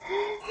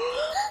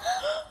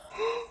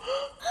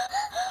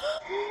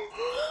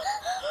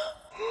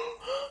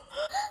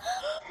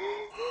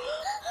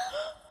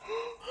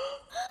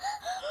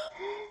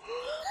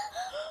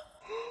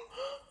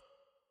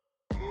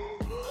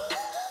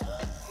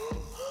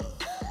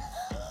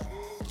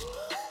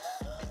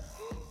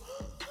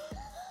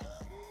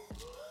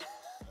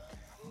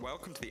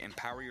Welcome to the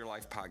Empower Your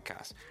Life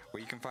podcast,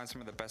 where you can find some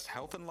of the best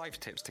health and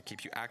life tips to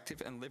keep you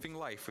active and living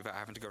life without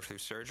having to go through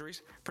surgeries,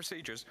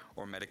 procedures,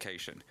 or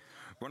medication.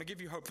 We want to give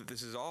you hope that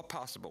this is all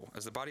possible,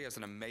 as the body has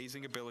an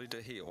amazing ability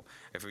to heal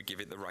if we give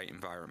it the right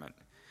environment.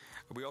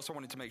 We also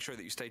wanted to make sure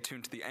that you stay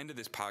tuned to the end of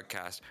this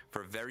podcast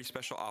for a very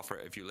special offer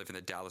if you live in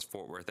the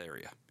Dallas-Fort Worth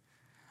area.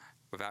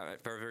 Without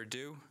further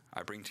ado,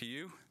 I bring to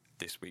you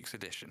this week's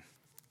edition.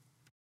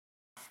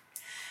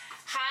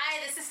 Hi,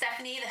 this is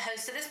Stephanie, the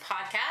host of this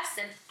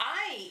podcast, and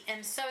I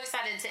am so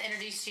excited to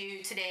introduce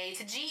you today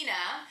to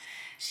Gina.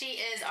 She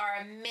is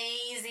our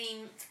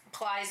amazing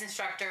Pilates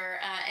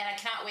instructor, and I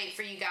cannot wait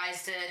for you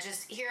guys to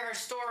just hear her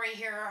story,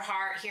 hear her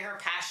heart, hear her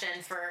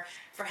passion for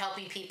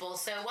helping people.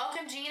 So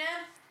welcome,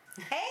 Gina.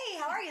 Hey,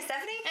 how are you,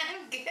 Stephanie?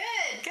 I'm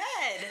good.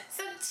 Good.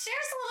 So share us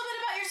a little bit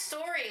about your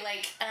story.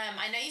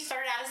 I know you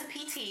started out as a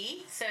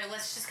PT, so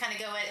let's just kind of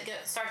go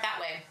start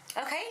that way.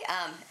 Okay.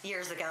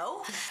 Years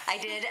ago, I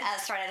did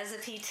start out as a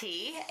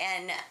PT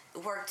and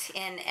worked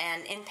in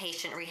an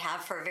inpatient rehab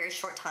for a very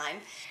short time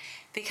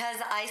because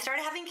I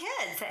started having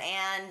kids,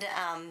 and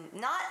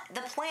not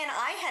the plan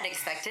I had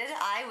expected.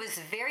 I was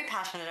very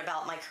passionate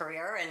about my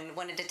career and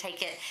wanted to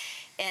take it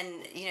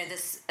in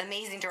this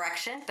amazing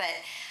direction, but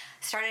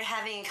started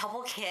having a couple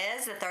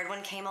kids. The third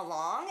one came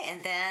along,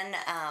 and then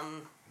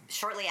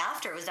shortly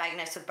after, was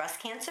diagnosed with breast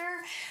cancer.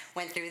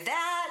 Went through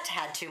that,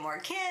 had 2 more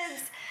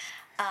kids.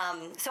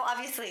 So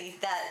obviously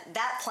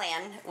that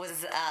plan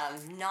was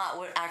not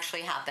what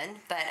actually happened,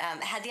 but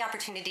had the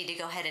opportunity to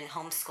go ahead and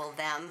homeschool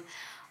them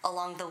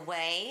along the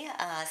way.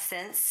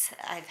 Since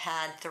I've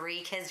had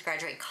 3 kids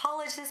graduate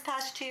college this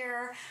past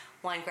year,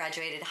 1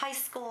 graduated high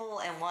school,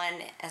 and 1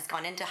 has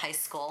gone into high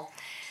school.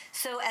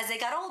 So as they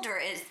got older,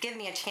 it gave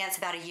me a chance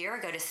about a year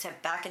ago to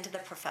step back into the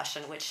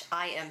profession, which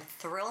I am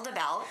thrilled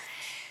about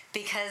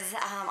because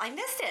I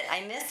missed it. I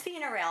miss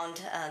being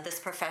around this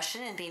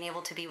profession and being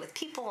able to be with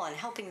people and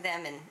helping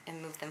them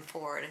and move them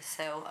forward.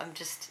 So I'm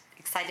just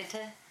excited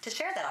to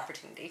share that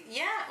opportunity.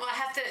 Yeah, well, I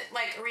have to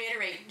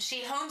reiterate.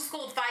 She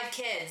homeschooled 5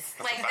 kids.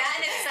 That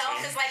in itself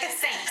is like a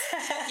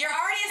saint. You're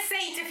already a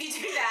saint if you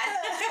do that.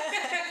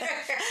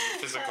 You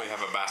physically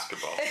have a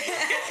basketball.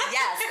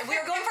 Yes, we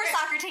were going for a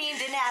soccer team.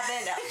 Didn't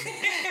happen.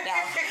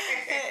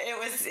 No.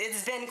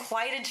 It's been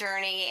quite a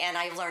journey, and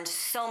I've learned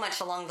so much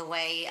along the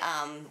way,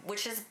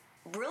 which has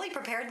really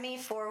prepared me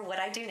for what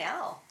I do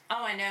now.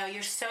 Oh, I know.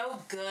 You're so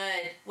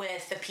good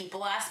with the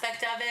people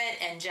aspect of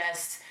it, and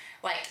just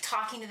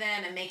talking to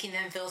them and making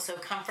them feel so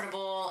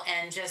comfortable,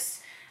 and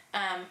just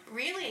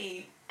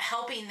really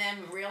helping them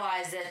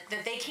realize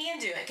that they can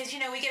do it. Because,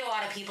 we get a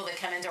lot of people that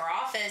come into our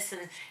office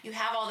and you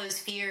have all those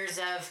fears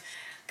of,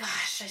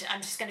 gosh,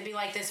 I'm just going to be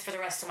like this for the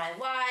rest of my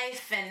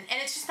life. And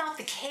it's just not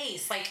the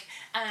case. I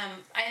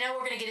know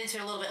we're going to get into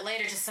it a little bit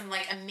later, just some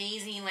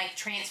amazing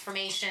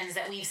transformations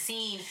that we've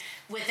seen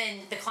within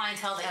the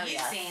clientele that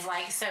you've seen.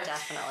 So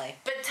definitely.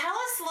 But tell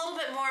us a little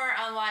bit more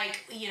on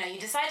you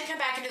decided to come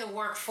back into the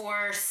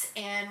workforce,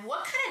 and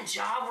what kind of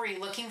job were you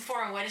looking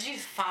for, and what did you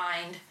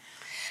find?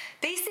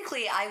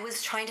 Basically, I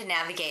was trying to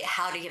navigate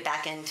how to get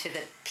back into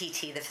the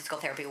PT, the physical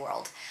therapy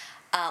world.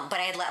 But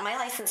I had let my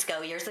license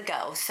go years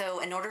ago. So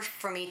in order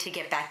for me to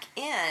get back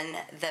in,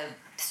 the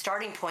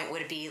starting point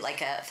would be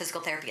a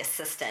physical therapy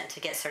assistant to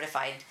get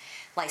certified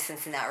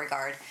license in that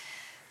regard.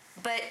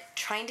 But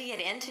trying to get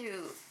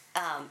into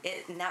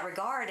it in that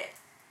regard,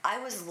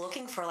 I was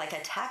looking for a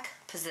tech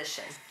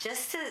position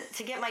just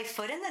to get my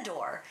foot in the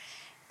door.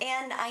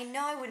 And I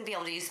know I wouldn't be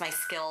able to use my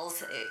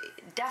skills.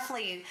 It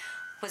definitely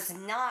was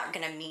not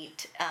going to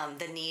meet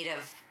the need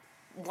of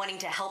wanting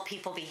to help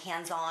people, be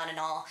hands-on and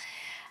all.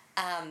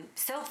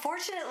 So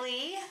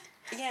fortunately,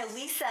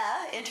 Lisa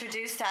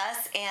introduced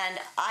us, and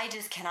I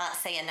just cannot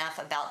say enough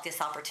about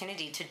this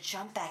opportunity to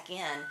jump back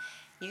in,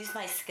 use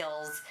my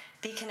skills,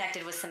 be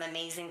connected with some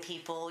amazing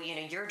people,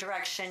 your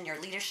direction, your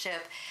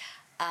leadership.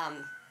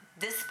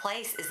 This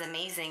place is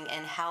amazing,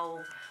 and how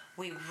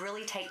we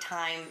really take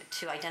time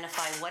to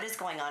identify what is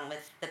going on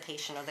with the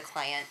patient or the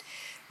client,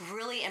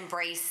 really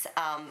embrace,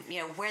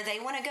 where they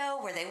want to go,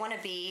 where they want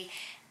to be,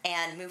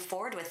 and move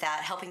forward with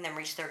that, helping them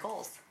reach their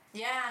goals.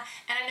 Yeah,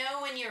 and I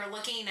know when you're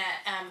looking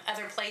at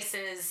other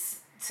places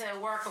to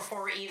work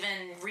before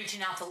even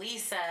reaching out to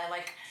Lisa,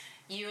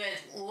 you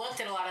had looked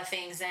at a lot of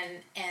things,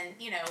 and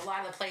a lot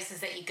of the places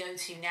that you go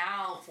to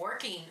now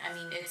working,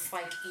 it's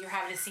you're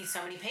having to see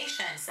so many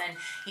patients, and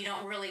you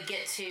don't really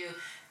get to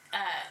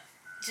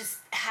just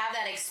have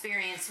that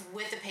experience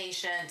with the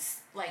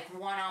patients,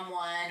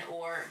 one-on-one,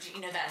 or,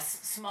 that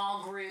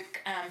small group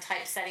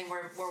type setting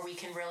where we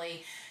can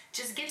really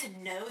just get to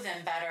know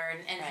them better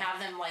and right. Have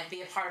them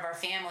be a part of our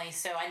family.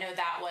 So I know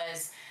that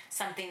was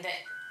something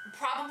that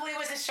probably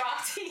was a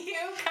shock to you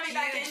coming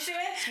back into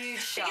it.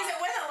 Huge shock. Because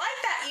it wasn't like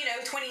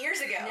that, 20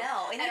 years ago.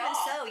 No, and even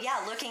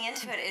so, looking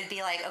into it, it'd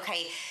be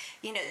okay,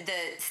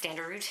 the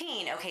standard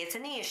routine. Okay, it's a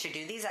knee issue,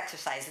 do these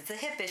exercises. It's a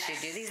hip issue,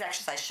 do these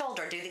exercises.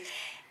 Shoulder, do these.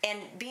 And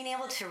being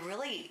able to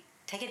really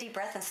take a deep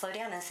breath and slow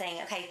down and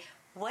saying, okay,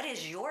 what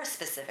is your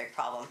specific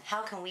problem?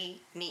 How can we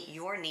meet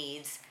your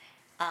needs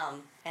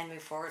and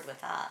move forward with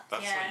that.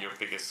 That's like your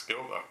biggest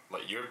skill, though.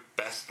 Like your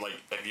best, like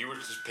if you were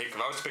to just pick, if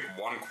I was to pick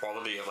one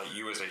quality of like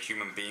you as a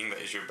human being that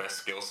is your best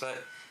skill set,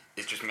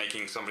 it's just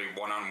making somebody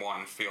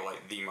one-on-one feel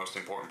like the most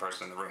important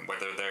person in the room.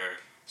 Whether they're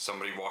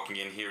somebody walking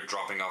in here,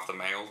 dropping off the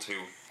mail, to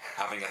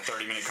having a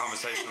 30-minute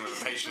conversation with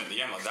a patient at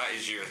the end. Like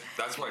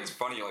that's why it's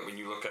funny. Like when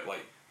you look at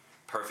like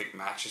perfect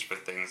matches for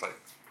things, like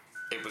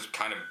it was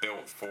kind of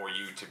built for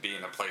you to be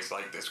in a place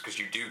like this because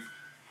you do.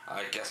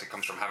 I guess it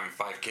comes from having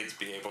 5 kids,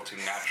 be able to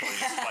naturally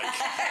just like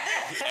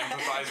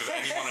empathize with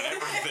anyone and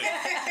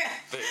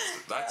everything.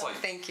 That's like.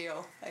 Thank you.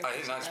 I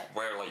think that's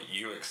where like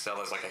you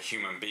excel as like a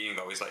human being,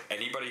 though. Is like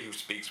anybody who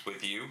speaks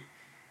with you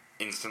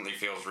instantly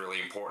feels really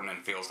important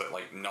and feels that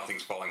like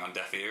nothing's falling on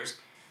deaf ears,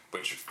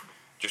 which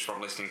just from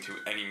listening to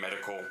any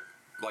medical,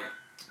 like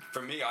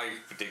for me, I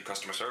did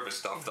customer service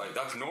stuff. Like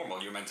that's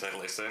normal. You're meant to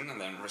listen and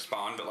then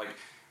respond, but like.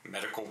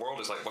 Medical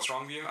world is like, what's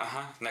wrong with you?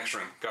 Next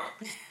room, go.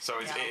 So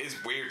it is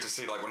weird to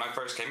see, like when I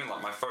first came in,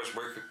 like my first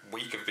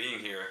week of being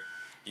here,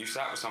 you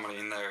sat with somebody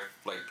in there,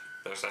 like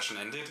their session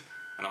ended,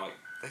 and I'm like,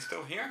 they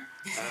still here?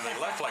 And then they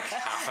left like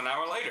half an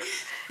hour later.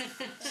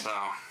 So.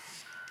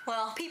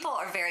 Well, people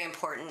are very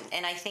important,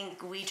 and I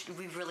think we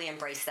really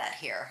embrace that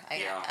here.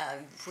 I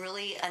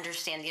really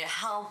understand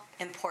how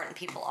important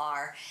people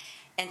are,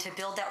 and to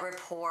build that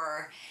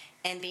rapport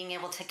and being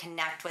able to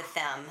connect with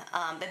them,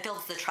 it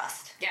builds the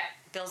trust. Yeah.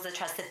 Builds the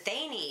trust that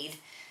they need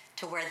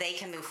to where they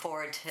can move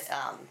forward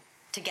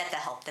to get the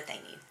help that they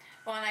need.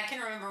 Well, and I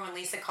can remember when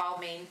Lisa called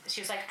me,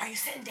 she was like, "Are you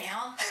sitting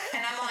down?"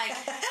 And I'm like,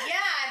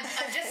 "Yeah,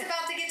 I'm just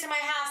about to get to my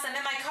house. I'm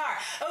in my car."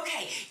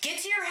 "Okay, get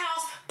to your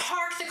house,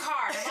 park the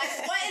car." And I'm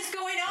like, "What is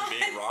going on?"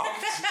 Being robbed?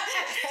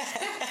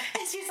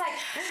 And she's like,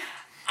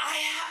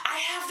 I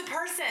have the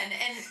person.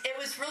 And it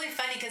was really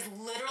funny because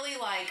literally,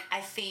 like,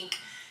 I think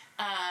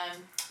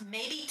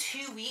maybe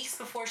 2 weeks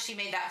before she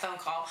made that phone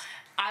call,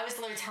 I was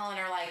literally telling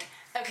her, like,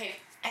 okay,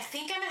 I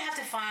think I'm going to have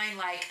to find,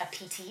 like, a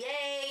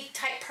PTA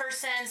type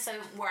person so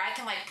where I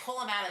can, like, pull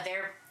them out of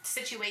their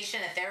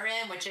situation that they're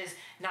in, which is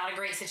not a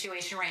great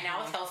situation right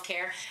now with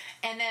healthcare,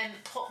 and then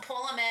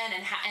pull them in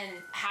and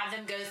have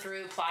them go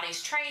through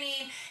Pilates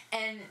training,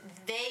 and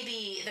they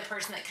be the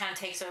person that kind of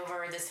takes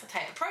over this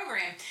type of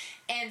program.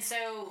 And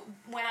so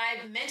when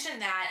I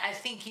mentioned that, I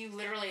think you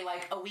literally,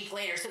 like, a week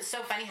later, so it's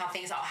so funny how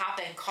things all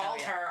happen,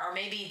 called her, or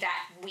maybe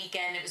that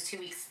weekend, it was 2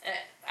 weeks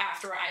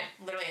after I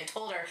literally had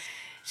told her,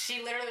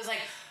 she literally was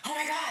like, "Oh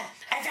my God,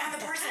 I found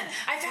the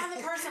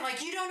person.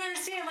 Like, you don't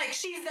understand. Like,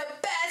 she's the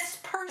best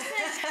person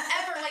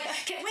ever. Like,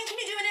 when can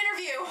you do an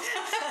interview?"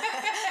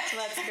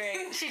 That's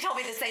great. She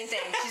told me the same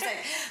thing. She's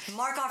like,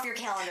 "Mark off your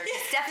calendar.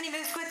 If Stephanie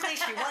moves quickly,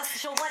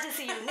 she'll want to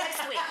see you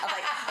next week." I'm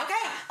like,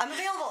 "Okay, I'm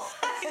available."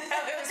 It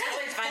was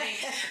really funny.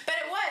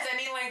 But it was. I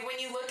mean, like,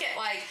 when you look at,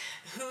 like,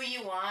 who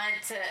you want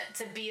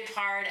to be a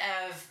part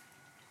of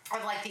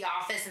like the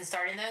office and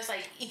starting those,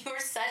 like, you were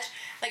such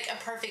like a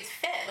perfect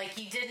fit. Like,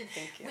 you didn't,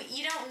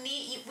 you don't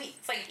need,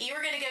 it's like you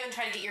were going to go and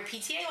try to get your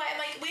PTA license.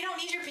 Like, we don't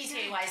need your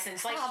PTA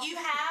license. Like, you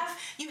have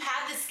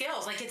the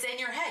skills. Like, it's in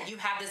your head. You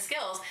have the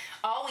skills.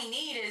 All we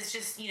need is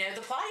just, the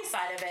Pilates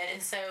side of it.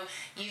 And so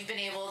you've been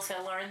able to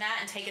learn that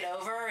and take it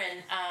over.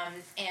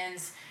 And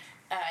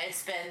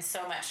it's been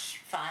so much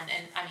fun.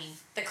 And I mean,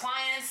 the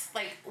clients,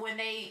 like, when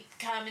they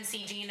come and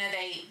see Gina,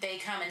 they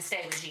come and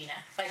stay with Gina.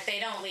 Like, they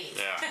don't leave.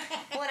 Yeah.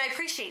 Well, and I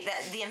appreciate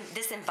that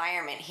this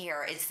environment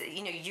here. It's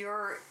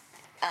your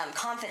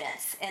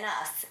confidence in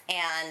us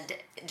and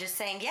just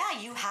saying, "Yeah,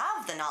 you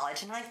have the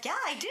knowledge." And I'm like, "Yeah,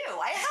 I do.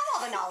 I have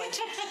all the knowledge."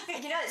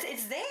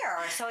 It's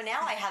there. So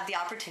now I have the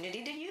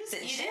opportunity to use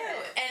it. You do.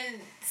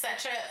 And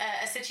such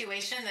a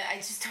situation that I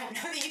just don't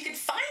know that you could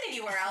find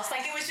anywhere else.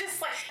 Like, it was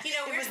just like, we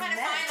were trying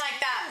to find like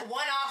that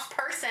one-off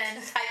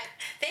person type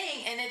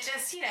thing. And it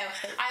just,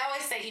 I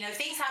always say,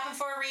 things happen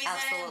for a reason.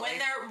 Absolutely.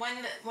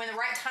 When the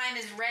right time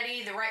is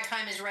ready, the right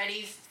time is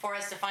ready for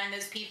us to find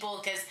those people,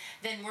 because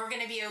then we're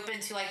going to be open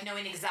to, like,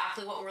 knowing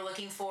exactly what we're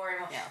looking for.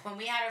 And when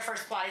we had our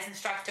first Pilates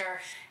instructor,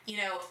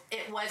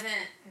 it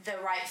wasn't the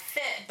right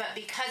fit, but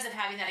because of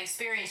having that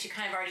experience, you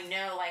kind of already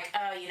know, like,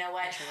 oh, you know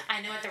what,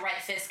 I know what the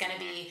right fit's going to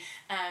be,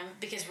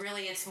 because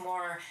really it's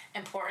more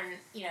important,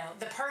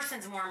 the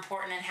person's more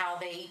important in how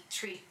they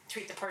treat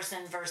the person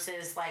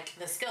versus, like,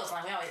 the skills.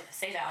 And we always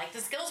say that, like,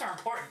 the skills are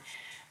important.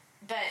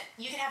 But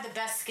you can have the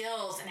best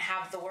skills and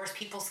have the worst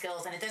people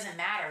skills, and it doesn't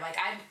matter. Like,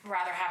 I'd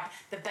rather have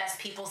the best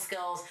people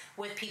skills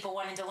with people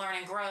wanting to learn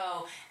and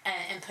grow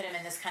and put them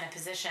in this kind of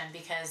position,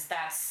 because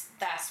that's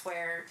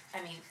where,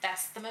 I mean,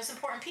 that's the most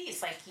important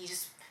piece. Like, you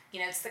just,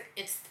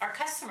 it's our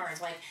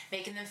customers, like,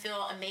 making them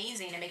feel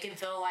amazing and making them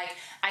feel like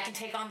I can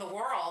take on the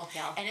world,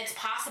 and it's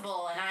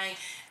possible, and I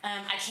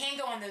can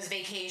go on those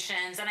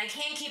vacations, and I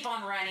can keep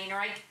on running, or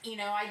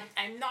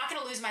I'm not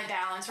going to lose my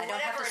balance, or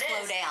whatever it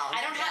is.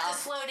 I don't have to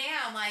slow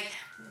down. Like,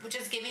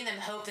 just giving them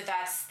hope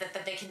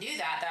that they can do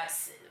that.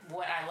 That's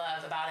what I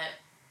love about it.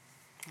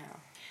 Yeah.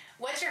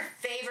 What's your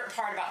favorite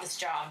part about this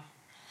job?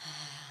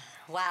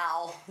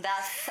 Wow,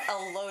 that's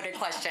a loaded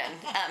question.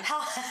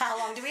 How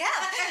long do we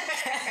have?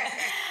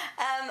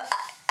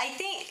 I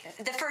think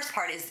the first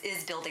part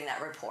is building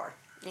that rapport.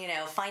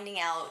 finding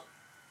out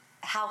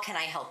how can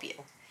I help you.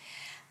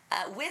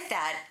 With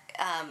that,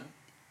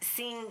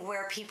 seeing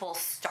where people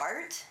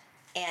start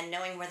and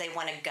knowing where they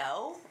want to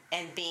go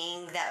and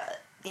being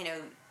that,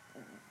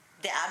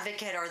 the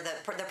advocate or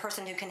the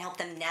person who can help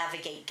them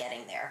navigate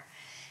getting there,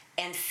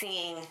 and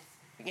seeing,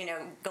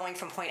 going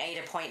from point A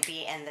to point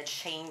B and the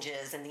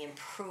changes and the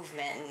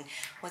improvement, and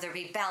whether it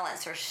be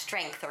balance or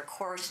strength or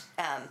core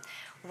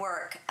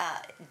work,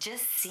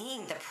 just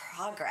seeing the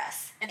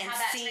progress and how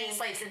that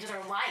translates into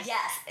their life.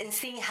 Yes, and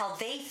seeing how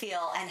they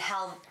feel and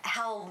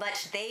how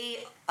much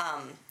they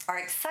are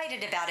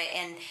excited about it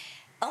and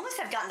almost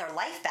have gotten their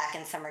life back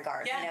in some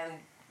regard. Yeah.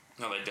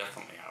 No, they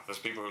definitely have. There's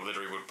people who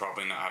literally would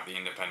probably not have the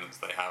independence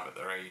they have at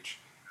their age.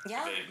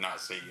 Yeah. If they did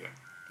not see you.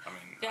 I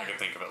mean, Yeah. I can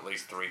think of at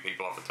least 3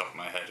 people off the top of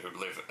my head who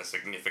live a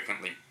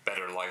significantly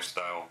better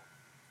lifestyle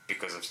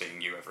because of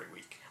seeing you every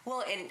week.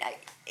 Well, and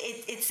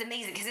it's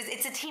amazing because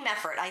it's a team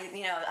effort. I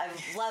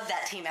love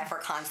that team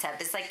effort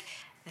concept. It's like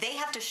they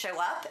have to show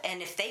up,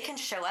 and if they can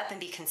show up and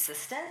be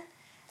consistent,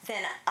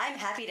 then I'm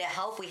happy to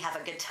help. We have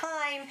a good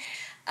time.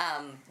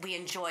 We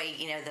enjoy,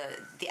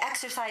 the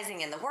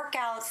exercising and the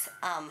workouts,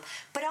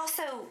 but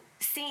also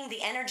seeing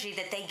the energy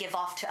that they give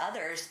off to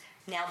others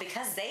now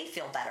because they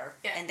feel better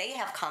and they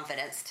have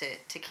confidence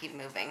to keep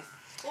moving.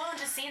 Well, and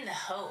just seeing the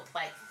hope,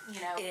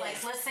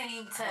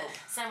 listening to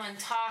someone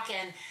talk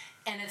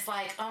and it's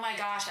like, oh my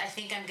gosh, I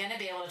think I'm going to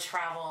be able to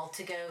travel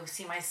to go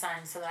see my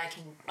son so that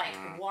I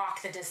can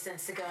walk the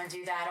distance to go and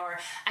do that. Or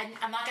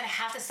I'm not going to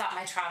have to stop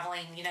my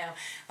traveling,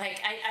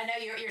 I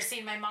know you're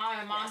seeing my mom.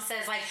 My mom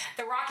says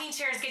the rocking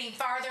chair is getting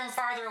farther and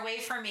farther away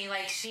from me.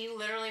 She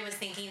literally was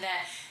thinking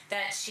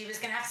that she was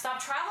going to have to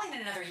stop traveling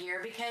in another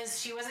year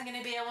because she wasn't going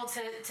to be able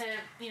to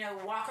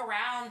walk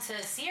around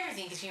to see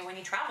everything. Because, when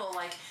you travel,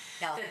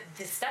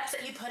 the steps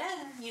that you put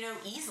in,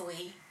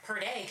 easily per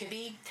day could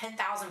be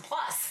 10,000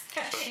 plus.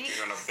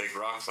 You're on a big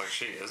rocks like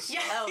she is.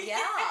 Yeah. Oh, yeah.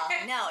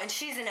 No, and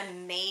she's an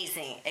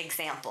amazing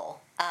example.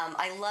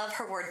 I love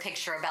her word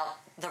picture about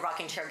the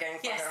rocking chair getting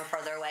further and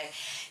further away.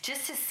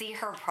 Just to see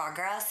her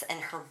progress and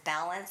her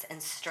balance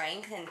and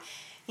strength. And,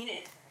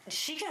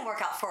 she can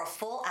work out for a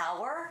full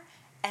hour.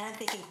 And I'm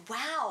thinking,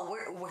 wow,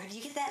 where do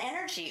you get that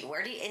energy?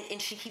 And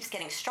she keeps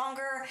getting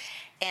stronger.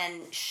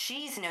 And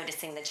she's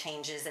noticing the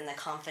changes and the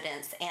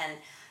confidence. And,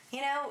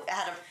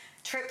 had a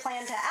trip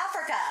planned to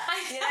Africa,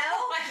 I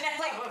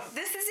know.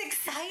 This is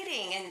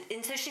exciting.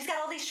 And so she's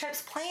got all these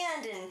trips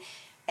planned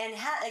and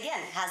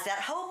has that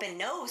hope and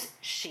knows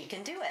she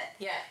can do it.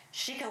 Yeah.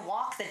 She can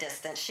walk the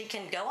distance. She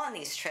can go on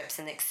these trips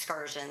and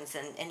excursions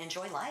and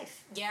enjoy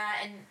life. Yeah,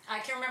 and I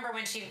can remember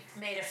when she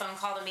made a phone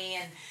call to me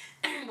and,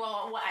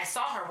 I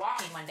saw her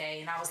walking one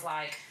day and I was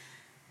like,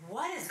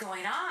 what is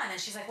going on? And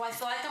she's like, well, I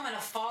feel like I'm going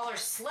to fall or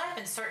slip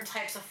in certain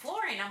types of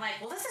flooring. I'm like,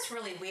 well, this is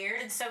really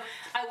weird. And so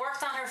I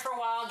worked on her for a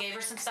while, gave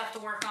her some stuff to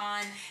work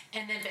on,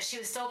 but she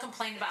was still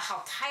complaining about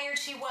how tired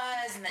she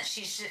was and that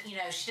she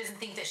doesn't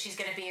think that she's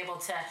going to be able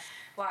to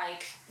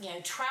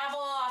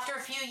travel after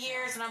a few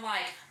years. And I'm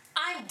like,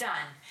 I'm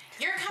done.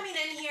 You're coming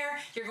in here,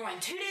 you're going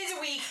 2 days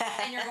a week,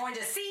 and you're going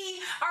to see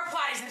our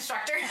Pilates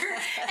instructor.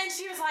 And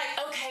she was like,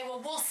 okay,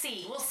 well, we'll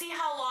see. We'll see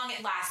how long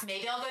it lasts.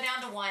 Maybe I'll go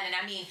down to 1. And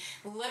I mean,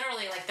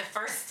 literally, the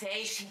first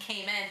day she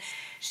came in,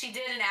 she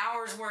did an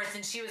hour's worth,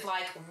 and she was,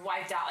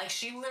 wiped out.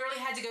 She literally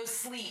had to go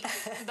sleep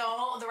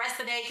the rest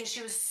of the day because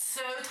she was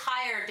so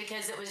tired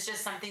because it was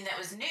just something that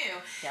was new.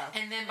 Yeah.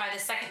 And then by the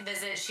second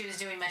visit, she was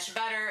doing much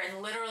better.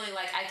 And literally,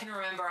 I can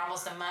remember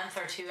almost a month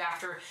or 2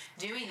 after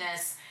doing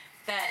this,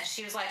 that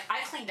she was like,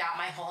 I cleaned out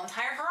my whole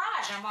entire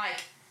garage. And I'm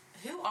like,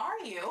 who are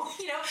you?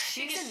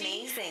 She's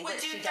amazing. She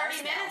would do 30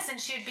 minutes and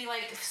she'd be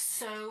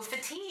so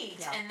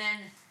fatigued. Yeah. And then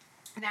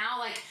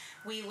now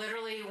we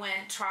literally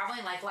went traveling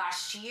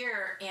last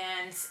year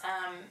and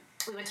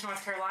we went to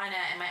North Carolina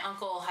and my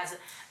uncle has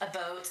a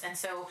boat and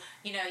so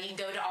you can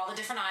go to all the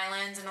different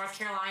islands in North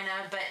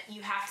Carolina, but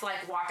you have to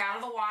walk out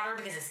of the water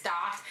because it's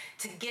docked.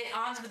 To get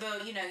onto the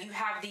boat, you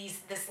have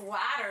this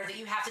ladder that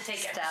you have to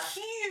take a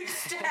huge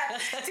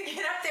step to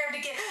get up there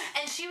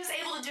and she was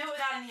able to do it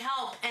without any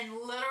help. And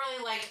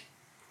literally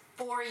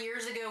 4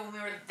 years ago when we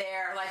were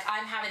there,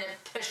 I'm having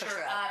to push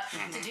her up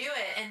to do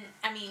it. And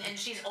I mean, and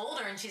she's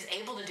older and she's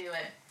able to do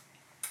it.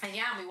 And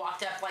yeah, we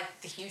walked up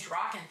the huge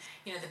rock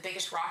and, the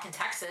biggest rock in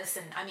Texas.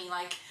 And I mean,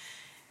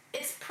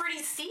 it's pretty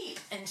steep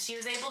and she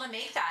was able to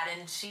make that.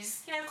 And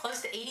she's,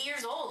 close to 80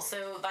 years old.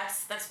 So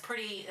that's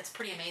pretty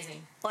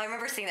amazing. Well, I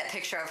remember seeing that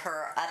picture of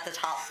her at the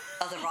top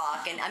of the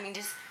rock. And I mean,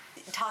 just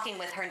talking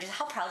with her and just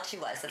how proud she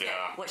was of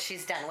what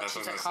she's done, what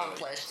she's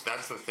accomplished.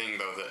 That's the thing,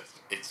 though, that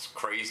it's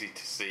crazy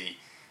to see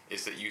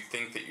is that you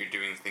think that you're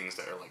doing things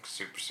that are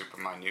super, super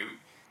minute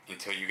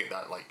until you get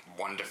that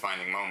one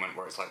defining moment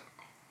where it's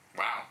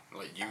wow,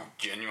 you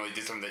genuinely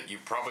did something that you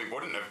probably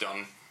wouldn't have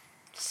done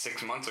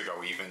 6 months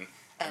ago even,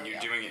 and you're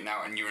doing it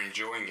now and you're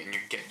enjoying it and you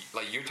get,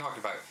 you're talking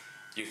about,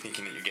 you're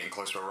thinking that you're getting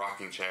close to a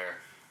rocking chair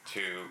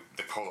to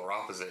the polar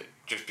opposite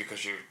just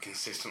because you're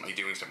consistently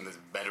doing something that's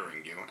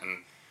bettering you. And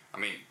I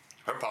mean,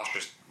 her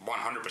posture's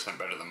 100%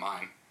 better than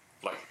mine.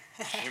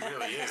 She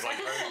really is.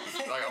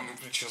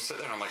 She'll sit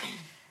there and I'm like,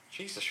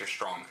 Jesus, you're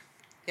strong.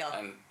 Yeah.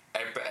 And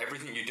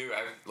everything you do,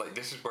 like,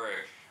 this is where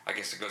I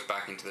guess it goes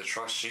back into the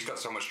trust. She's got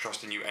so much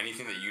trust in you.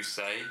 Anything that you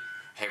say,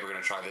 hey, we're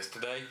going to try this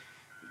today,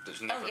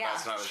 there's never a bad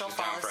scenario that she's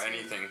down for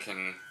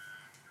anything.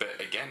 But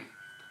again,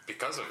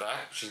 because of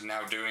that, she's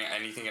now doing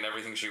anything and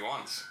everything she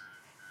wants.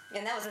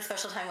 And that was a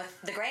special time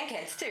with the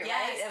grandkids, too, yes,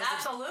 right? It was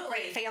absolutely. a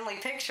great family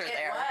picture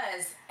there. It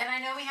was. And I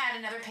know we had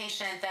another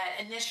patient that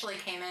initially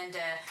came in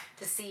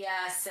to see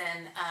us,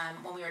 and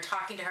when we were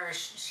talking to her,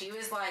 she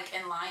was, like,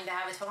 in line to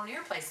have a total knee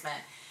replacement.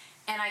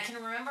 And I can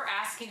remember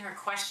asking her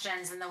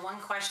questions, and the one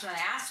question that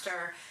I asked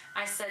her,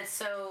 I said,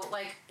 so,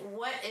 like,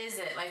 what is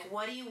it? Like,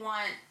 what do you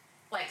want,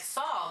 like,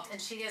 solved? And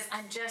she goes,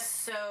 I'm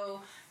just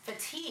so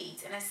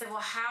fatigued. And I said,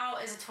 well, how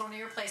is a total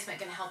knee replacement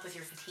going to help with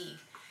your fatigue?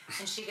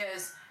 And she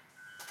goes,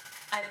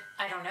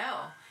 I don't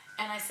know.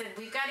 And I said,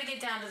 we've got to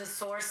get down to the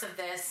source of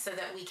this so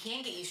that we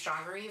can get you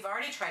stronger. You've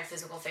already tried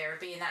physical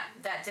therapy, and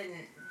that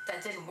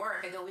didn't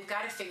work. I go, we've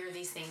got to figure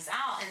these things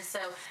out. And so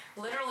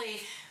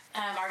literally,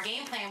 our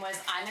game plan was,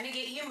 I'm going to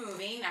get you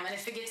moving, I'm going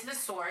to get to the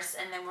source,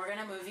 and then we're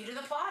going to move you to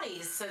the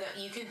Pilates so that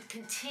you can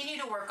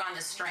continue to work on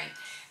the strength.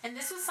 And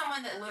this was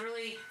someone that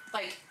literally,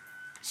 like,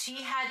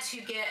 she had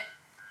to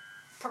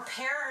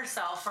prepare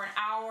herself for an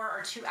hour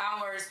or 2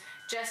 hours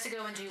just to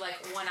go and do,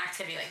 like, one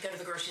activity, like go to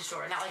the grocery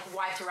store, and that, like,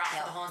 wiped her out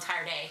for the whole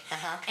entire day.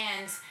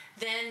 And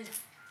then,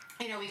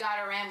 you know, we got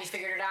her in, we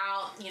figured it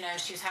out. You know,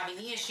 she was having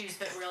knee issues,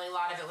 but really a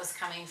lot of it was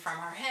coming from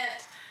her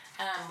hip,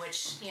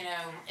 which, you know,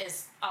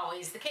 is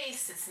always the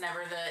case. It's never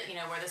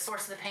where the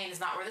source of the pain is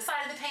not where the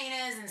side of the pain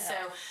is. And so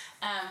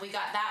we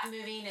got that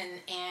moving,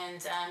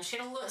 and she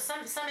had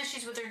some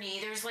issues with her knee.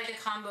 There's, like,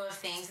 a combo of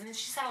things, and then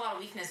she's had a lot of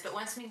weakness. But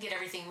once we get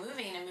everything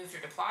moving and moved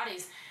her to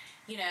Pilates,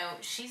 you know,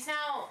 she's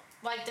now,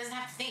 like, doesn't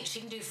have to think. She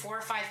can do 4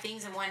 or 5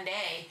 things in one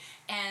day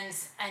and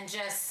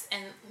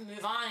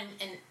move on.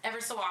 And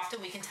ever so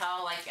often we can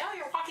tell, like, oh,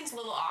 your walking's a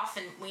little off,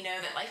 and we know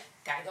that, like,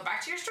 got to go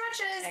back to your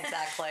stretches.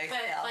 Exactly.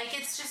 But like,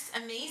 it's just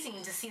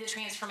amazing to see the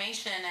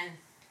transformation. And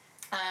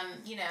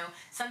you know,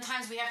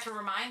 sometimes we have to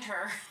remind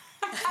her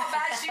how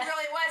bad she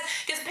really was,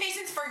 because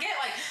patients forget,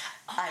 like,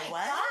 oh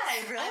my God,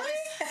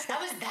 I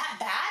was that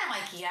bad. I'm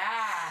like, yeah,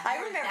 I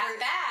remember that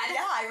bad.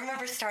 Yeah, I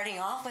remember starting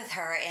off with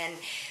her, and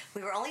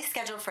we were only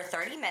scheduled for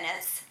 30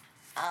 minutes.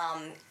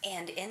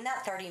 And in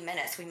that 30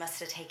 minutes, we must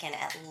have taken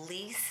at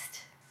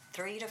least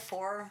 3 to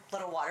 4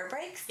 little water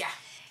breaks. Yeah.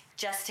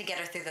 Just to get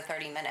her through the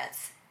 30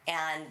 minutes.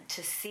 And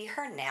to see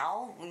her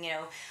now, you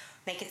know,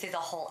 make it through the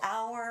whole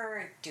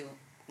hour, do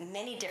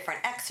many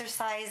different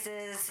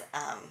exercises.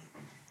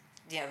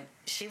 You know,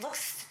 she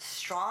looks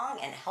strong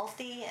and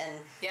healthy and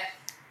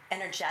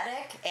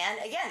energetic. And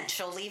again,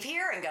 she'll leave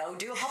here and go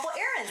do a couple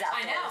errands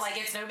afterwards. I know, like,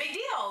 it's no big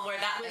deal. Where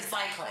that was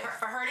like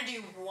for her to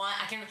do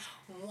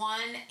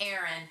one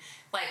errand,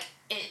 like,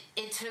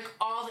 it took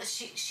all that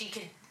she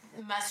could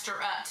muster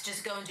up to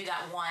just go and do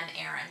that one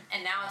errand.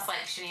 And now it's like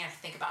she didn't have to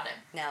think about it.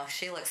 No,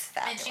 she looks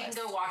fabulous. And she can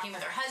go walking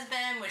with her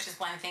husband, which is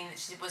one thing that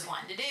she was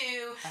wanting to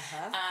do.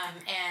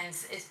 And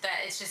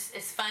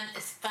it's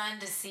fun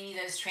to see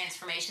those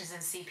transformations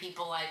and see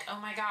people like, oh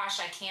my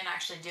gosh, I can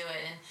actually do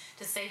it. And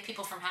to save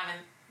people from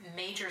having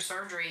major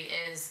surgery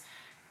is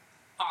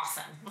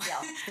awesome.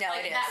 Yeah, no,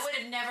 like, it is. That would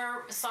have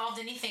never solved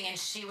anything, and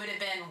she would have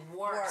been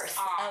worse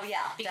off. Oh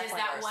yeah, because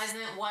that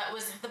wasn't what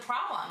was the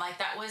problem. Like,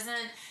 that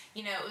wasn't,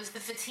 you know, it was the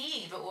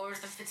fatigue. But where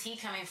was the fatigue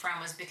coming from?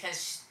 Was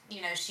because,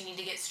 you know, she needed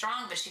to get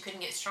strong, but she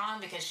couldn't get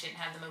strong because she didn't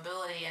have the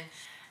mobility,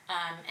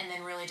 and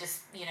then really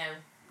just, you know,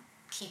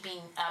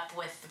 keeping up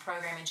with the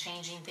program and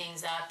changing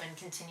things up and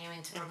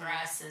continuing to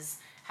progress is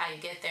how you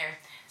get there.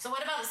 So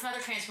what about some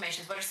other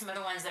transformations? What are some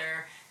other ones that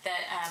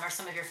are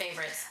some of your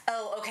favorites?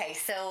 Oh, okay.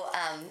 So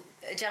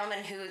a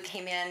gentleman who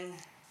came in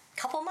a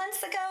couple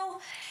months ago,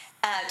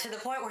 to the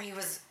point where he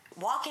was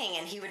walking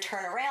and he would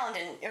turn around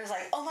and it was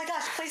like, oh my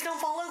gosh, please don't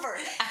fall over.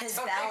 His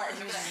balance,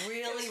 he was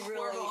really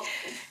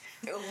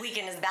weak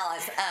in his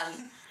balance.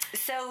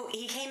 So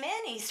he came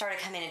in, he started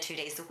coming in 2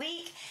 days a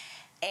week,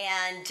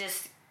 and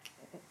just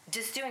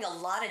doing a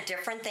lot of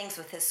different things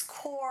with his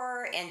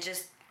core and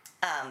just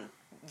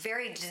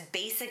very just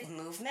basic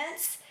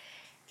movements.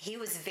 He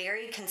was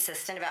very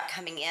consistent about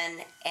coming in,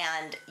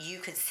 and you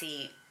could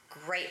see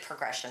great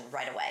progression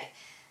right away.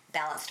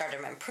 Balance started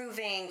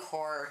improving,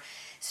 core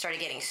started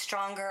getting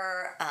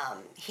stronger.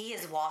 He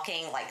is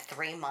walking like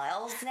 3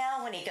 miles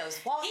now when he goes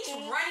walking. He's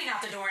running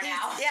out the door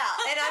now. Yeah,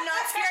 and I'm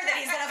not scared that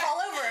he's going to fall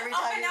over every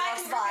time he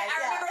walks by. I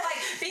remember, like,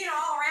 being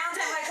all around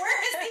him, like, where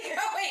is he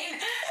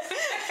going?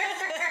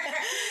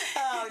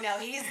 Oh, no,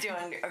 he's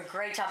doing a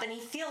great job, and he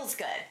feels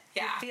good.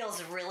 Yeah. He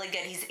feels really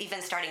good. He's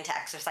even starting to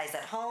exercise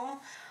at home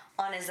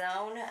on his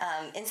own.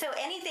 And so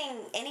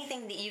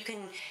anything that you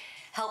can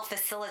help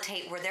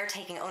facilitate where they're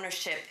taking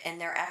ownership in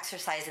their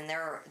exercise and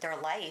their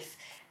life,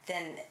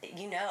 then,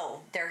 you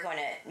know, they're going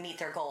to meet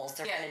their goals.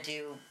 They're going to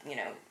do, you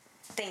know,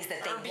 things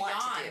that they want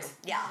to do.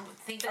 Yeah.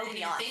 Think that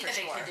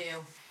they could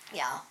do.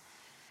 Yeah.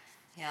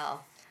 Yeah.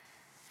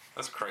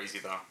 That's crazy,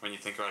 though, when you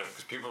think about it,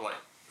 because people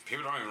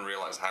don't even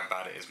realize how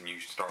bad it is when you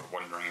start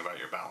wondering about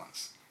your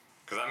balance.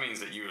 Because that means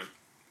that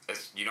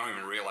you don't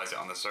even realize it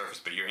on the surface,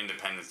 but your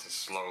independence is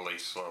slowly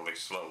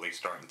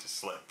starting to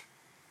slip.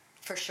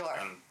 For sure.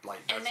 And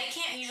they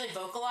can't usually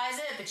vocalize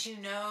it, but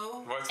in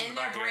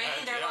their brain,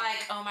 they're yeah.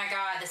 like, oh my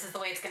God, this is the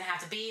way it's going to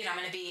have to be, and I'm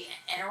going to be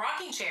in a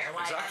rocking chair.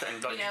 Like, exactly.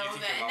 And and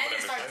then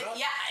it starts,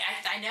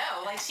 I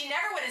know. Like, she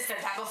never would have said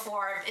that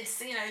before.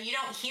 It's, you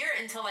don't hear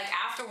it until, like,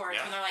 afterwards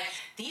when they're like,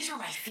 these were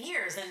my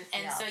fears.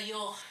 And so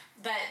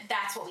but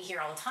that's what we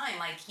hear all the time.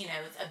 Like,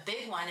 a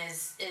big one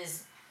is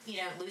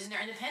losing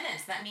their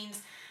independence. That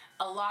means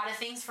a lot of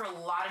things for a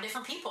lot of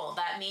different people.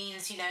 That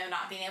means,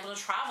 not being able to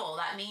travel.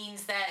 That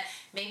means that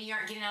maybe you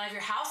aren't getting out of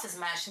your house as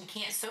much and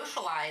can't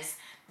socialize.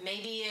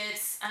 Maybe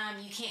it's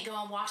you can't go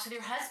on walks with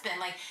your husband.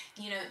 Like,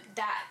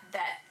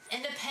 that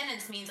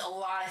independence means a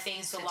lot of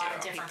things to a lot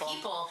of different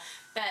people.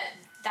 But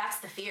that's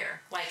the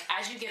fear. Like,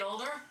 as you get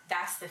older,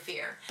 that's the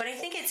fear. But I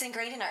think it's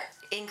ingrained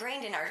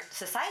in our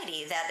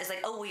society that is like,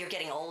 oh, well, you're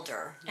getting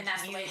older, and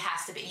that's the way it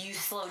has to be. You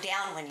slow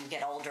down when you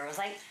get older. It's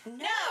like,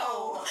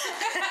 no,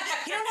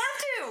 you don't have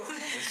to.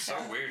 It's so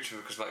weird too,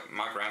 because like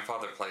my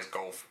grandfather plays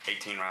golf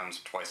 18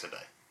 rounds twice a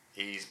day.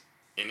 He's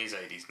in his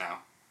 80s now,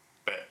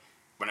 but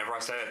whenever I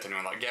say it to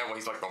anyone, like, yeah, well,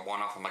 he's like the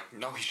one-off. I'm like,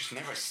 no, he just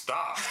never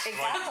stops.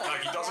 Exactly.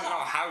 Like he doesn't know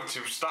how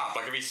to stop.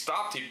 Like if he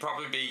stopped, he'd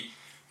probably be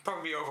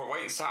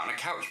overweight and sat on a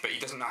couch, but he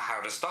doesn't know how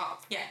to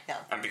stop. Yeah.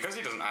 And because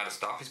he doesn't know how to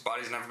stop, his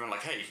body's never been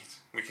like, hey,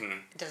 we can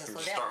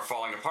start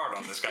falling apart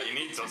on this guy. He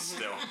needs us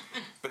still.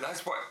 But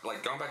that's what,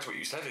 like, going back to what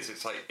you said,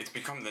 it's like, it's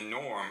become the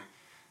norm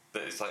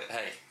that it's like,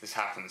 hey, this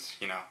happens,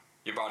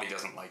 your body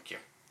doesn't like you.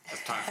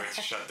 It's time for it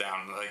to shut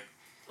down. Like,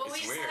 well,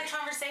 we just had a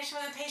conversation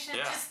with a patient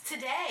just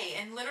today,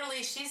 and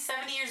literally she's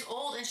 70 years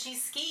old and she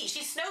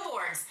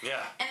snowboards.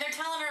 Yeah. And they're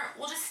telling her,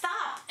 well, just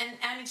stop. And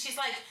I mean, she's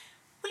like,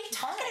 what are you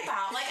talking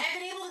about? Like, I've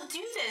been able to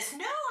do this.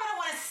 No, I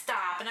don't want to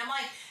stop. And I'm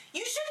like,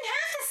 you shouldn't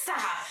have to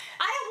stop.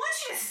 I don't want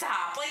you to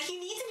stop. Like, you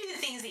need to do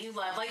the things that you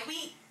love. Like,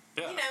 we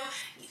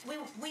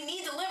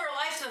need to live our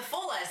life to the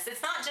fullest.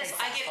 It's not just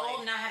I get old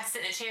and now I have to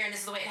sit in a chair and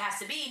this is the way it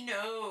has to be.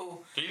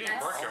 No. You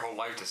didn't work your whole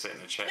life to sit in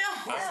a chair.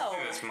 No. That's the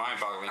thing that's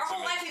mind-boggling to me. Our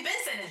whole life we've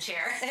been sitting in a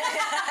chair. Yeah.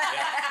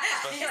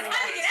 It's time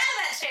to get out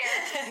of that chair.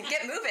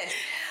 Get moving.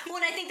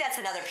 Well, and I think that's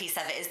another piece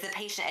of it is the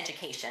patient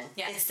education.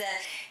 Yeah. It's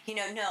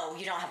no,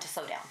 you don't have to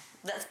slow down.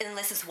 And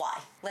this is why.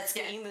 Let's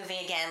get you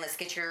moving again. Let's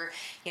get your,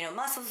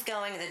 muscles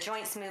going, the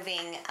joints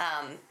moving.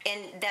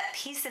 And that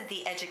piece of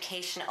the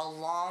education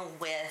along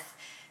with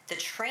the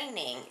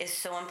training is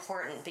so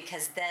important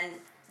because then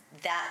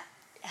that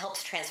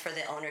helps transfer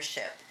the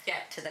ownership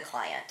to the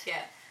client.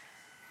 Yeah.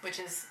 Which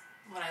is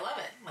what I love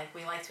it. Like,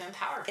 we like to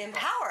empower people.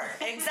 Empower.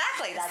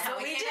 Exactly. That's what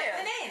we do.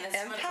 The name.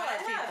 That's empower what I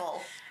love.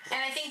 people. And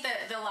I think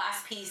that the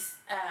last piece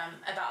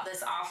about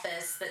this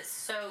office that's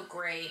so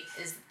great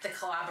is the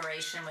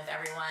collaboration with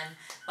everyone.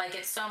 Like,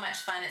 it's so much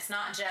fun. It's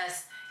not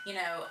just,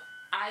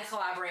 I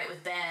collaborate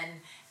with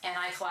Ben and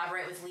I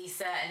collaborate with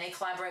Lisa and they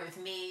collaborate with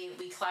me.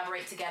 We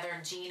collaborate together,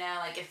 Gina.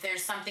 Like, if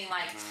there's something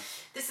like,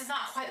 this is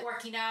not quite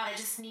working out, I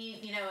just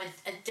need,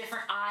 a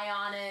different eye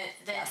on it,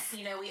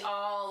 then, we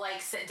all,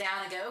 like, sit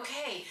down and go,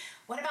 okay,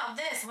 what about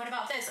this? What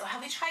about this? Oh,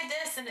 have we tried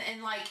this?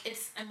 And like,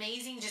 it's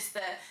amazing just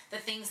the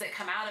things that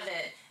come out of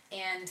it.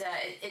 And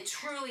it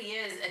truly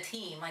is a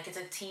team. Like, it's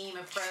a team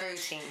approach. True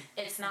team.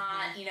 It's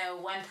not,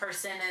 one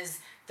person is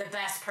the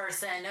best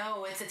person.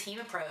 No, it's a team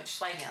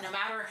approach. Like, no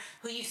matter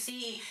who you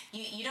see,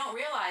 you don't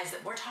realize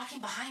that we're talking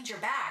behind your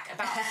back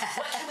about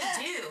what can we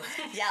do.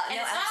 Yeah, and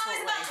it's not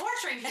always about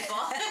torturing people.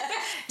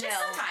 Just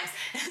sometimes.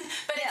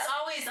 But it's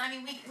always, I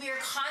mean, we are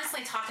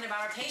constantly talking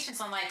about our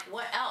patients on, like,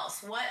 what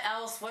else?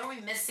 What are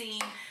we missing?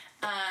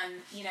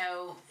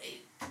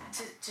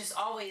 Just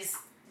always...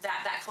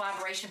 That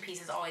collaboration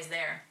piece is always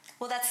there.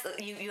 Well, that's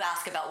you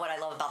ask about what I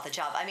love about the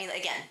job. I mean,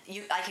 again,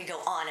 I could go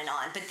on and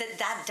on, but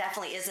that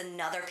definitely is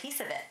another piece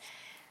of it.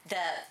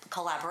 The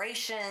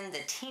collaboration,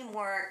 the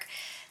teamwork,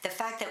 the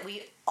fact that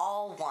we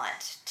all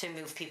want to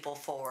move people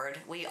forward.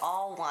 We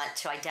all want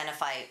to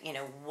identify,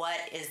 what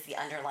is the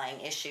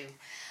underlying issue,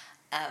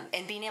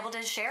 and being able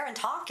to share and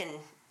talk and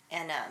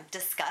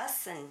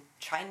discuss and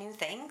try new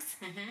things.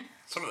 Mm-hmm.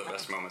 Some of the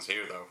best moments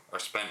here, though, are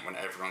spent when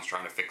everyone's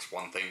trying to fix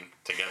one thing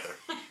together.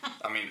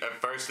 I mean, at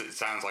first it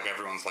sounds like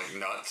everyone's, like,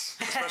 nuts,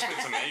 especially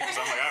to me, because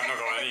I'm like, I have no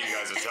clue what any of you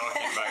guys are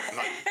talking about,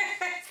 like,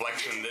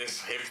 flexion this,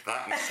 hip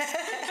that,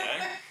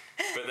 okay?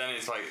 But then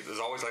it's like,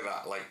 there's always, like,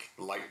 that, like,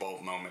 light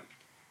bulb moment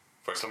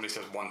where somebody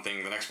says one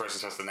thing, the next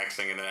person says the next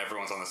thing, and then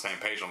everyone's on the same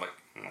page. I'm like,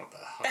 what the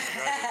hell are you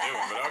guys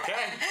doing? But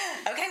okay.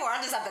 Okay, we're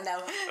onto something,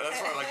 though.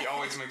 That's why, like, it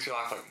always makes you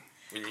laugh, like,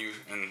 when you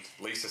and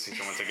Lisa see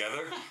someone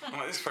together, I'm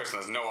like, this person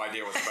has no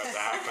idea what's about to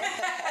happen.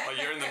 Like,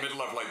 you're in the middle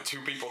of, like,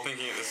 two people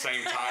thinking at the same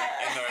time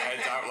in their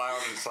heads out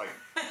loud, and it's like,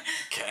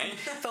 okay.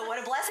 But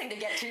what a blessing to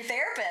get two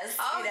therapists,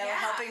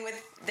 helping with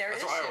their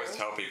issues. That's what I always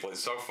tell people.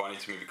 It's so funny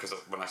to me because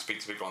when I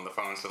speak to people on the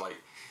phone, so, like,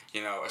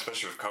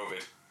 especially with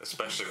COVID,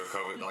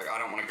 like, I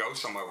don't want to go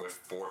somewhere with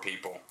 4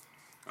 people.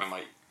 And I'm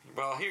like,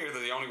 well, here,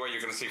 the only way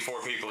you're going to see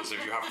 4 people is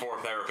if you have 4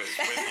 therapists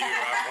with you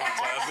at once.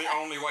 That's the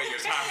only way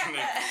it's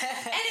happening.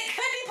 And it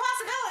could be a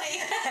possibility.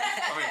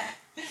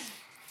 I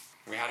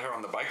mean, we had her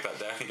on the bike that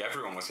day. I think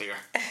everyone was here.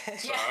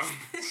 So,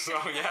 so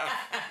yeah,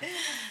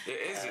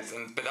 it is.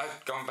 But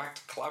that, going back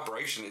to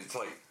collaboration, it's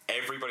like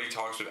everybody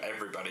talks with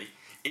everybody,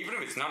 even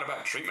if it's not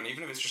about treatment,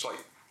 even if it's just like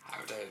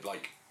how to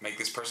like make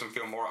this person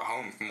feel more at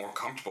home, more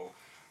comfortable.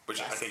 Which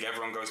I think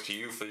everyone goes to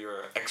you for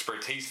your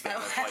expertise. Then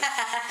it's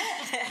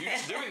like you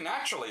just do it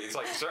naturally. It's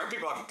like certain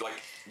people have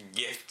like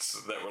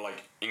gifts that were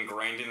like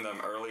ingrained in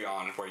them early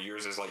on, where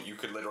yours is like you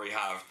could literally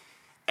have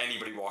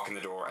anybody walk in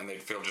the door and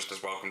they'd feel just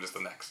as welcomed as the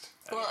next.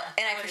 Well,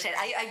 and I appreciate it.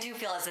 I do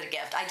feel as a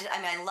gift. I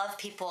mean, I love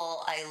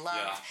people. I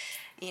love,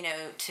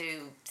 to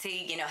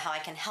see, how I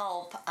can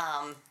help.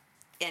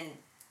 And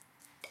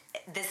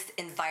this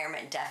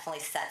environment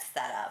definitely sets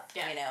that up.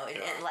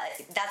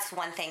 That's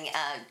one thing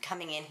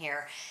coming in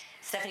here.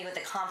 Stephanie, with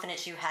the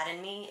confidence you had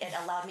in me, it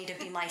allowed me to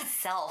be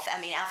myself.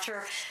 I mean,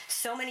 after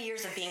so many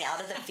years of being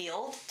out of the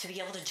field, to be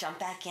able to jump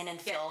back in and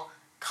feel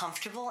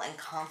comfortable and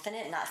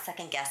confident and not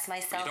second guess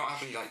myself.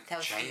 But you don't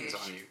have any chains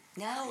on you.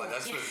 No. Like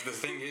that's the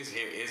thing is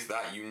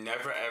that you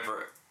never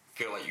ever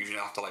feel like you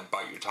have to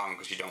bite your tongue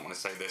because you don't want to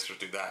say this or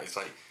do that. It's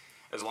like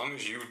as long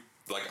as you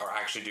are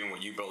actually doing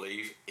what you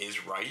believe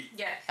is right,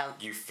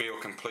 you feel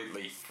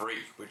completely free,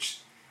 which,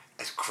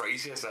 as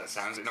crazy as that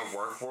sounds, in a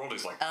work world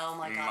is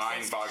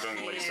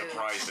mind-bogglingly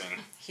surprising.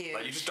 Huge.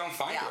 Like you just don't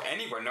find it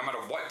anywhere. No matter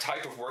what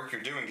type of work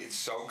you're doing, it's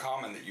so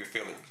common that you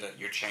feel that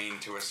you're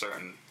chained to a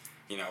certain,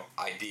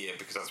 idea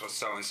because that's what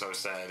so and so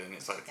said, and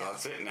it's like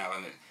that's it now,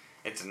 and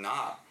it's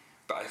not.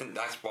 But I think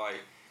that's why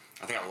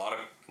I think a lot of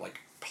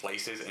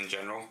places in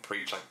general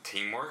preach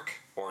teamwork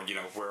or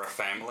we're a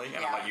family,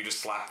 and I'm like, you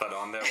just slap that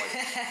on there,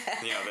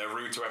 they're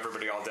rude to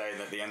everybody all day,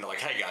 and at the end they're like,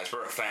 hey guys,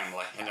 we're a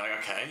family, and you're like,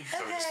 okay,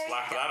 so we just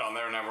slap that on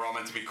there, and now we're all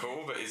meant to be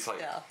cool. But it's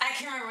like I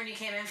can remember when you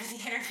came in for the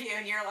interview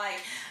and you're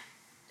like,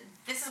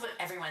 this is what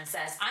everyone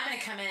says, I'm going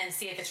to come in and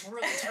see if it's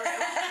really true.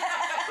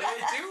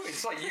 They do.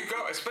 It's like you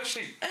go,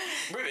 especially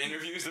with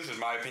interviews, this is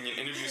my opinion,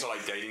 interviews are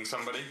like dating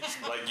somebody.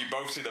 Like you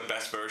both see the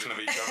best version of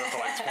each other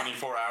for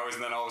 24 hours,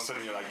 and then all of a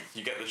sudden you're like,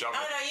 you get the job.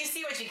 Oh no, you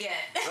see what you get.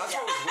 That's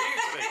what was weird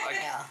to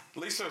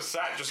me. Lisa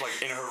sat just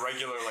in her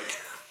regular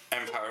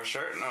Empire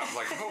shirt, and I'm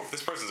like, oh,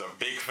 this person's a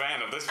big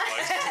fan of this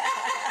place.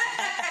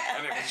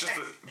 And it was just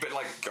a bit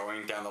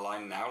going down the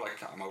line now,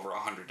 I'm over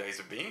 100 days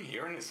of being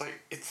here, and it's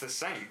it's the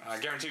same. I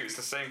guarantee you it's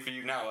the same for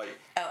you now,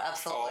 oh,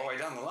 absolutely. all the way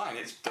down the line.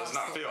 It does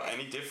not feel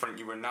any different.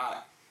 You were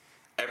not,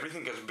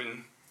 everything has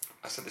been,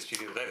 I said this to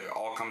you the other day, it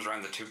all comes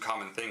around the two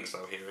common things,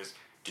 though, here is,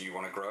 do you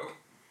want to grow?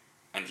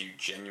 And do you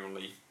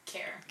genuinely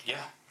care?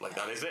 Yeah,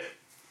 that is it.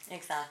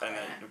 Exactly. And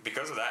then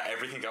because of that,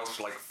 everything else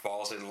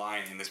falls in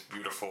line in this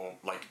beautiful,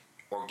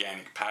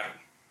 organic pattern.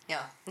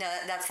 Yeah, no,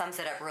 that sums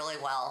it up really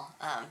well.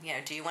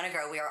 Do you want to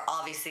grow? We are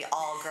obviously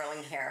all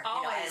growing here.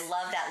 Always. I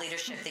love that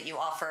leadership that you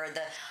offer,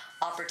 the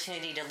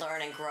opportunity to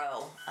learn and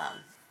grow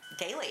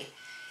daily.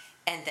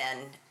 And then,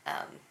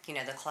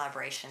 the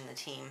collaboration, the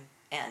team,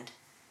 and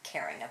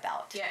caring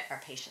about our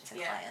patients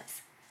and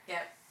clients.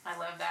 Yep, I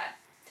love that.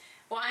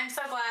 Well, I'm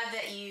so glad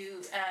that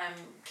you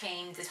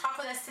came to talk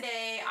with us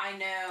today. I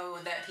know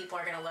that people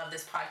are going to love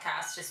this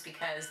podcast just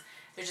because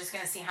they're just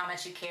going to see how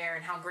much you care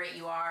and how great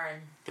you are.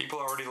 And people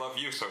already love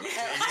you so much.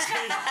 But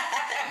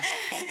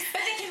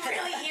they can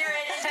really hear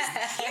it. And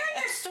just hearing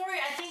your story,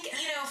 I think,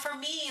 for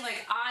me,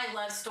 I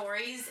love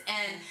stories.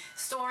 And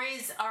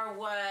stories are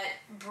what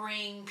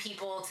bring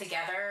people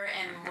together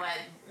and what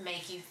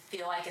make you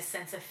feel like a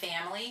sense of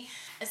family,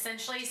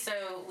 essentially.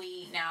 So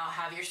we now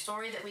have your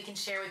story that we can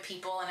share with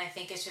people. And I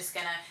think it's just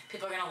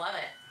people are going to love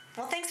it.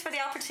 Well, thanks for the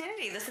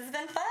opportunity. This has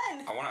been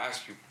fun. I want to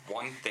ask you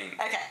one thing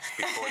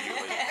before you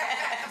leave.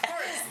 Of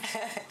course.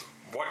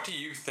 What do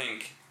you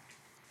think,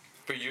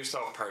 for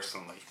yourself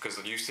personally,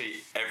 because you see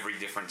every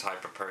different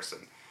type of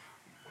person,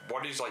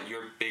 what is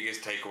your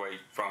biggest takeaway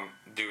from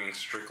doing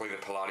strictly the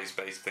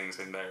Pilates-based things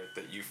in there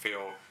that you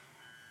feel,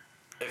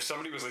 if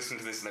somebody was listening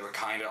to this and they were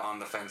kind of on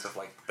the fence of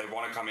they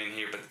want to come in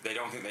here but they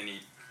don't think they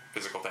need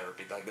physical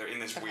therapy, they're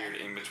in this weird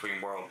in-between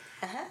world,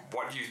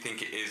 what do you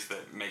think it is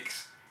that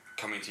makes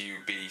coming to you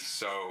be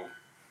so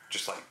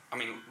just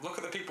look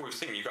at the people we've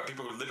seen. You've got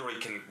people who literally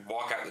can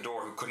walk out the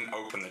door who couldn't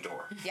open the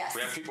door. Yes.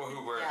 We have people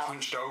who were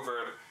hunched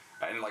over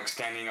and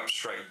standing up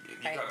straight.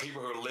 You've got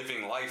people who are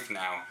living life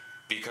now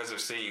because of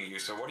seeing you.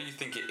 So what do you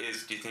think it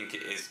is? Do you think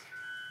it is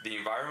the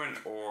environment,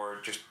 or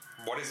just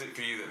what is it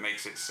for you that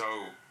makes it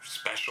so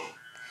special?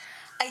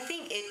 I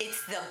think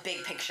it's the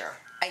big picture.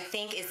 I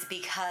think it's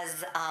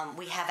because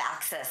we have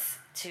access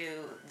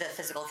to the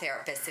physical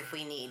therapist if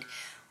we need.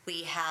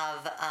 We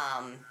have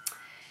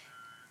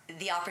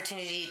the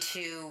opportunity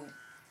to,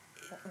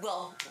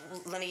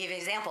 let me give you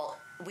an example.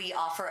 We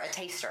offer a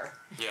taster.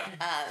 Yeah.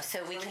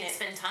 So we can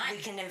spend time.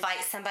 We can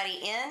invite somebody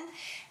in,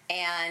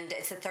 and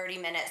it's a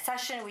 30-minute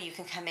session where you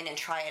can come in and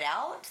try it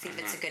out, see if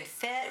it's a good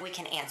fit. We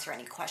can answer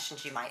any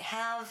questions you might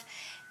have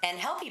and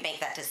help you make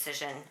that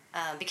decision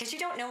because you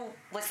don't know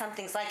what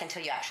something's like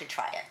until you actually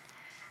try it.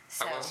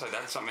 So, I will say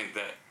that's something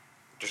that,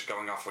 just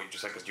going off what you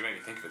just said, because you made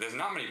me think of it, there's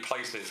not many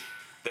places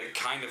that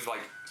kind of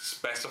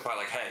specify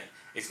hey,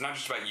 it's not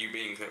just about you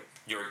being that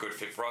you're a good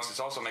fit for us, it's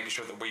also making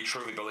sure that we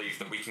truly believe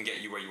that we can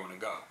get you where you want to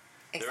go.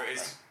 There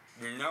is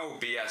no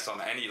BS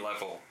on any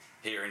level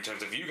here in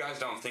terms of you guys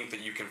don't think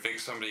that you can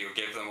fix somebody or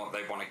give them what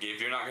they want to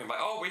give. You're not going to be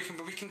like, oh,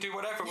 we can do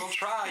whatever, we'll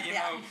try, you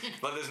know.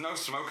 But there's no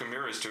smoke and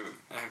mirrors to it.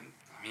 And,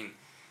 I mean,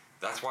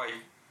 that's why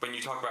when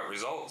you talk about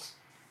results,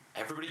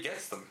 everybody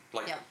gets them.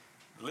 Like,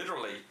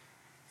 literally,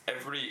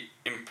 everybody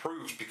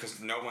improves because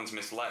no one's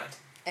misled.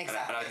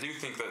 Exactly. And I do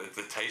think that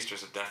the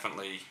tasters are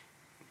definitely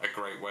a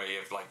great way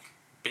of, like,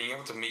 being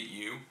able to meet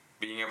you,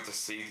 being able to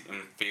see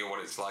and feel what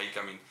it's like.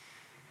 I mean,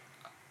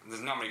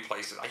 there's not many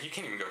places. Like, you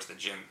can't even go to the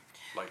gym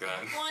like that.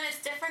 Well, and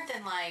it's different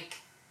than, like,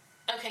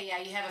 okay, yeah,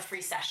 you have a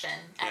free session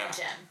at a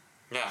gym.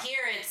 Yeah.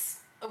 Here it's,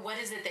 what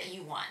is it that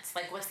you want?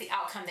 Like, what's the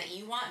outcome that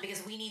you want?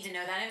 Because we need to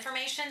know that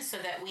information so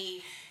that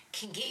we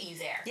can get you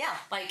there. Yeah.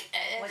 Like,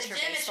 at what's the your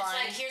gym, baseline? it's just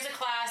like, here's a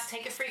class,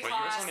 take a free class.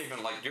 Yours aren't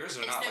even, like, yours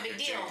are not no like a big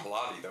gym deal.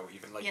 Pilates, though,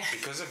 even. Like,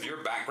 because of your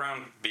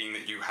background being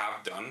that you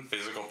have done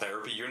physical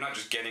therapy, you're not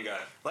just getting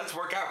let's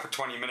work out for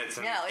 20 minutes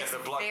and get the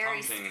blood pumping. No,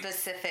 it's very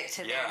specific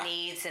to their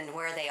needs and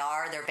where they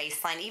are, their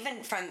baseline.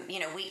 Even from,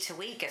 week to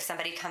week, if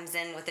somebody comes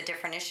in with a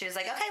different issue, it's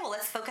like, okay, well,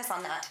 let's focus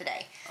on that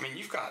today. I mean,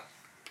 you've got,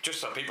 just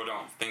so people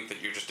don't think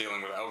that you're just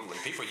dealing with elderly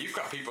people, you've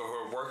got people who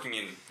are working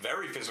in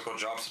very physical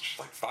jobs, such as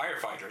like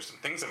firefighters and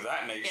things of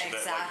that nature. Yeah,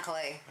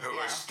 exactly. Who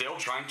are still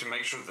trying to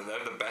make sure that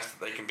they're the best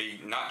that they can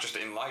be, not just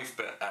in life,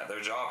 but at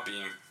their job,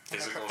 being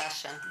physical. Their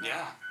profession.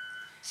 Yeah.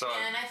 So.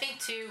 And I think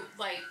too,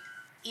 like,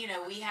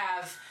 we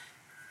have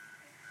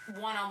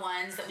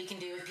one-on-ones that we can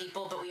do with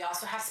people, but we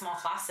also have small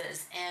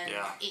classes, and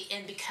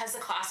and because the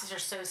classes are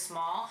so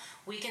small,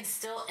 we can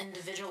still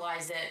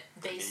individualize it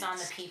based on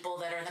the people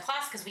that are in the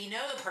class, because we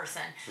know the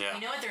person, we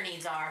know what their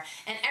needs are,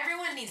 and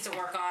everyone needs to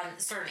work on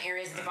certain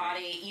areas of the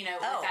body,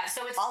 with that.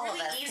 So it's really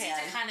easy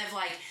to kind of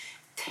like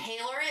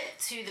tailor it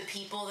to the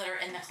people that are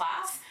in the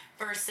class.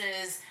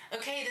 Versus,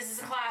 okay, this is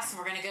a class, and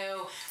we're gonna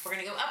go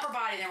upper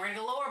body, then we're gonna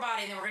go lower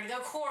body, then we're gonna go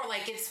core.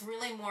 Like, it's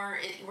really more.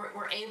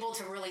 We're able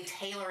to really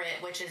tailor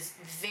it, which is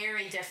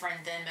very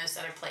different than most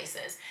other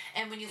places.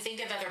 And when you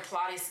think of other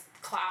Pilates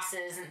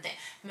classes and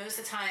most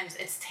of the times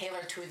it's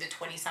tailored to the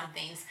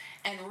 20-somethings,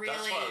 and really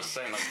that's what I was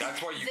saying. Like, that's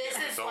why you this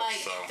get is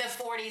results, like the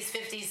 40s,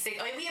 50s,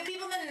 60s. I mean, we have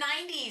people in the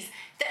 90s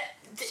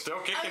that still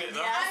kicking it.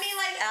 Though. Yes, I mean,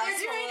 like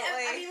absolutely.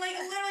 they're doing. Like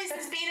literally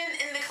since being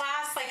in the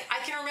class, like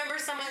I can remember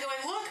someone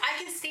going, "Look, I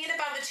can stand up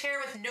out of the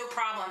chair with no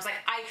problems. Like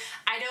I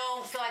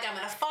don't feel like I'm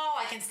gonna fall.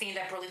 I can stand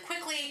up really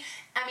quickly."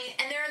 I mean,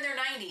 and they're in their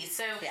 90s,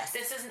 so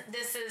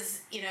this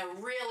is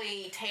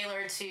really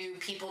tailored to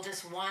people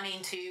just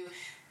wanting to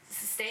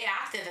stay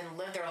active and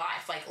live their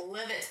life, like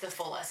live it to the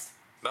fullest.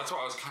 That's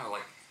what I was kind of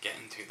like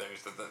getting to there.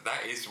 Is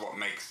that is what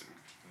makes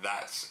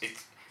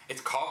it's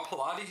called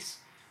Pilates,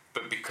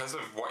 but because of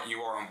what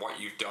you are and what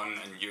you've done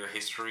and your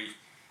history,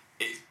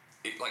 it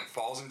like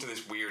falls into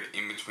this weird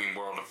in between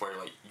world of where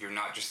like you're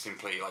not just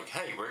simply like,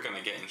 hey, we're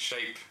gonna get in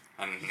shape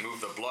and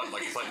move the blood.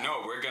 Like, it's like,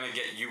 no, we're gonna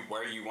get you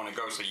where you want to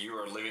go, so you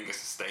are living a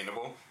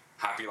sustainable,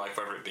 happy life,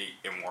 whether it be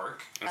in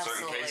work in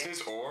certain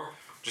cases or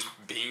just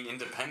being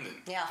independent.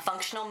 Yeah,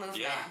 functional movement.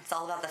 Yeah. It's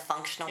all about the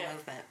functional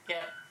movement.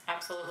 Yeah,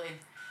 absolutely.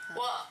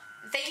 Well,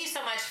 thank you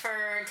so much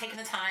for taking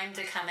the time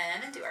to come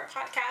in and do our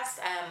podcast.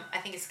 I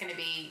think it's going to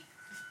be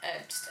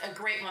just a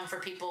great one for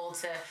people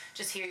to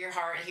just hear your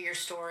heart, hear your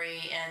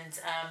story, and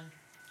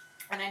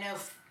I know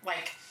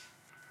like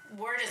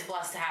we're just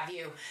blessed to have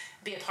you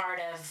be a part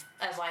of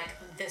like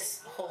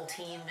this whole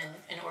team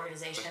and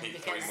organization. We need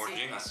because more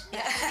Ginas. We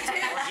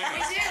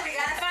do. We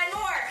gotta find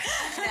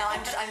more. No,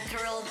 I'm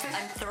thrilled.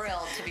 I'm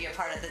thrilled to be a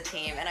part of the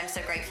team, and I'm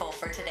so grateful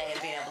for today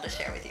and being able to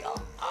share with you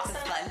all. Awesome.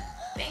 It was fun.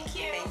 Thank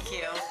you. Thank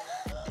you.